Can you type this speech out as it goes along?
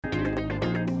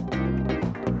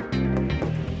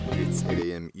It's 8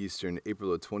 a.m. Eastern,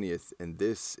 April 20th, and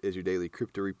this is your daily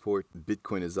crypto report.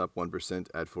 Bitcoin is up 1%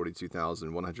 at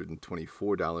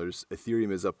 $42,124.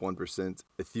 Ethereum is up 1%.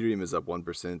 Ethereum is up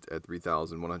 1% at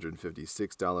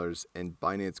 $3,156. And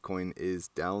Binance Coin is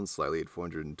down slightly at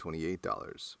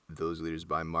 $428. Those leaders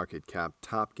by market cap.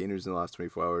 Top gainers in the last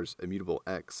 24 hours. Immutable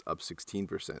X up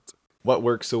 16%. What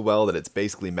works so well that it's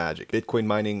basically magic? Bitcoin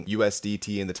mining,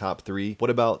 USDT in the top 3.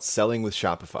 What about selling with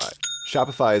Shopify?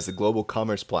 Shopify is the global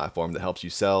commerce platform that helps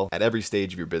you sell at every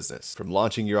stage of your business. From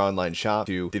launching your online shop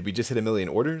to, did we just hit 1 million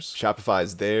orders? Shopify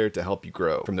is there to help you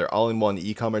grow. From their all-in-one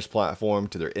e-commerce platform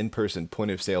to their in-person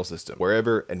point-of-sale system.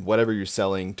 Wherever and whatever you're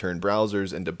selling, turn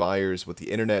browsers into buyers with the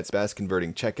internet's best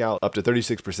converting checkout, up to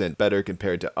 36% better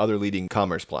compared to other leading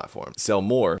commerce platforms. Sell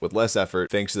more with less effort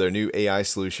thanks to their new AI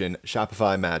solution,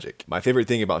 Shopify Magic. My favorite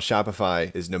thing about Shopify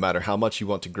is no matter how much you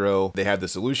want to grow, they have the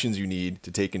solutions you need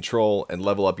to take control and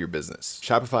level up your business.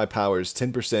 Shopify powers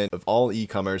 10% of all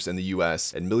e-commerce in the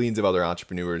US and millions of other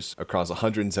entrepreneurs across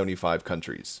 175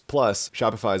 countries. Plus,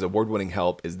 Shopify's award-winning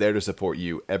help is there to support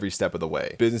you every step of the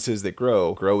way. Businesses that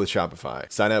grow with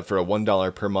Shopify. Sign up for a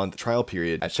 $1 per month trial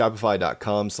period at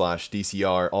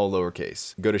shopify.com/DCR, all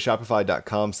lowercase. Go to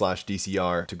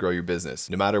shopify.com/DCR to grow your business,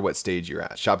 no matter what stage you're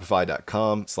at.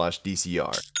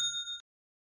 Shopify.com/DCR.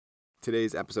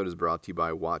 Today's episode is brought to you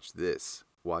by Watch This.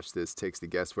 Watch This takes the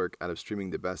guesswork out of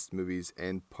streaming the best movies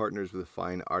and partners with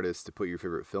fine artists to put your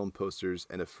favorite film posters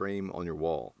and a frame on your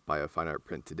wall. Buy a fine art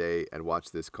print today at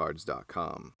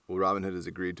watchthiscards.com. Well, Robinhood has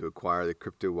agreed to acquire the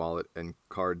crypto wallet and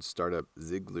card startup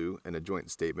Ziglu. In a joint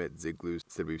statement, Ziglu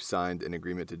said, "We've signed an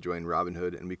agreement to join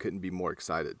Robinhood and we couldn't be more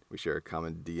excited. We share a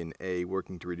common DNA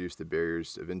working to reduce the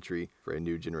barriers of entry for a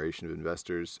new generation of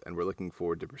investors, and we're looking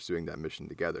forward to pursuing that mission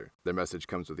together." Their message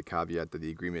comes with the caveat that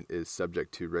the agreement is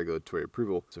subject to regulatory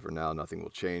approval, so for now, nothing will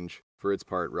change. For its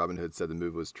part, Robinhood said the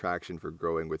move was traction for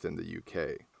growing within the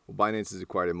UK. Well, Binance has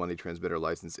acquired a money transmitter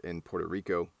license in Puerto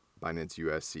Rico. Binance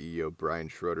US CEO Brian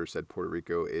Schroeder said Puerto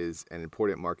Rico is an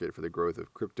important market for the growth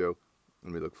of crypto,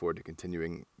 and we look forward to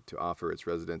continuing to offer its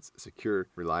residents secure,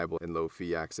 reliable, and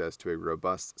low-fee access to a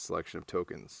robust selection of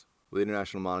tokens. Well, the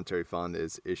International Monetary Fund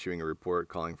is issuing a report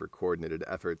calling for coordinated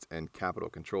efforts and capital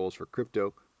controls for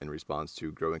crypto in response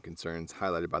to growing concerns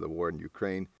highlighted by the war in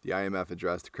Ukraine. The IMF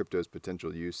addressed crypto's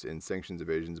potential use in sanctions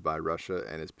evasions by Russia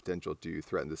and its potential to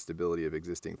threaten the stability of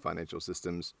existing financial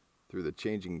systems through the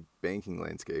changing banking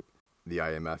landscape. The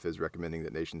IMF is recommending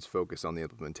that nations focus on the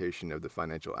implementation of the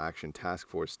Financial Action Task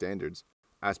Force standards.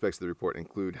 Aspects of the report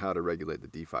include how to regulate the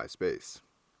DeFi space.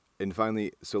 And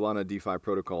finally, Solana DeFi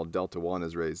protocol Delta One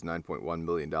has raised $9.1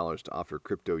 million to offer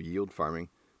crypto yield farming.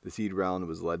 The seed round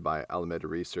was led by Alameda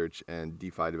Research and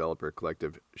DeFi developer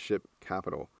collective Ship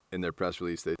Capital. In their press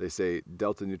release, they say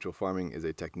delta neutral farming is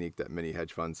a technique that many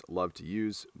hedge funds love to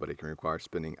use, but it can require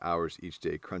spending hours each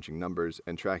day crunching numbers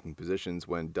and tracking positions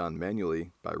when done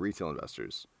manually by retail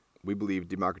investors. We believe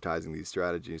democratizing these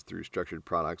strategies through structured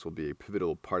products will be a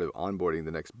pivotal part of onboarding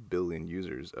the next billion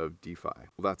users of DeFi.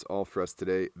 Well, that's all for us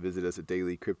today. Visit us at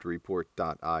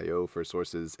dailycryptoreport.io for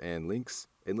sources and links,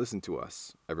 and listen to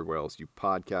us everywhere else you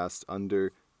podcast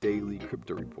under Daily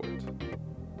Crypto Report.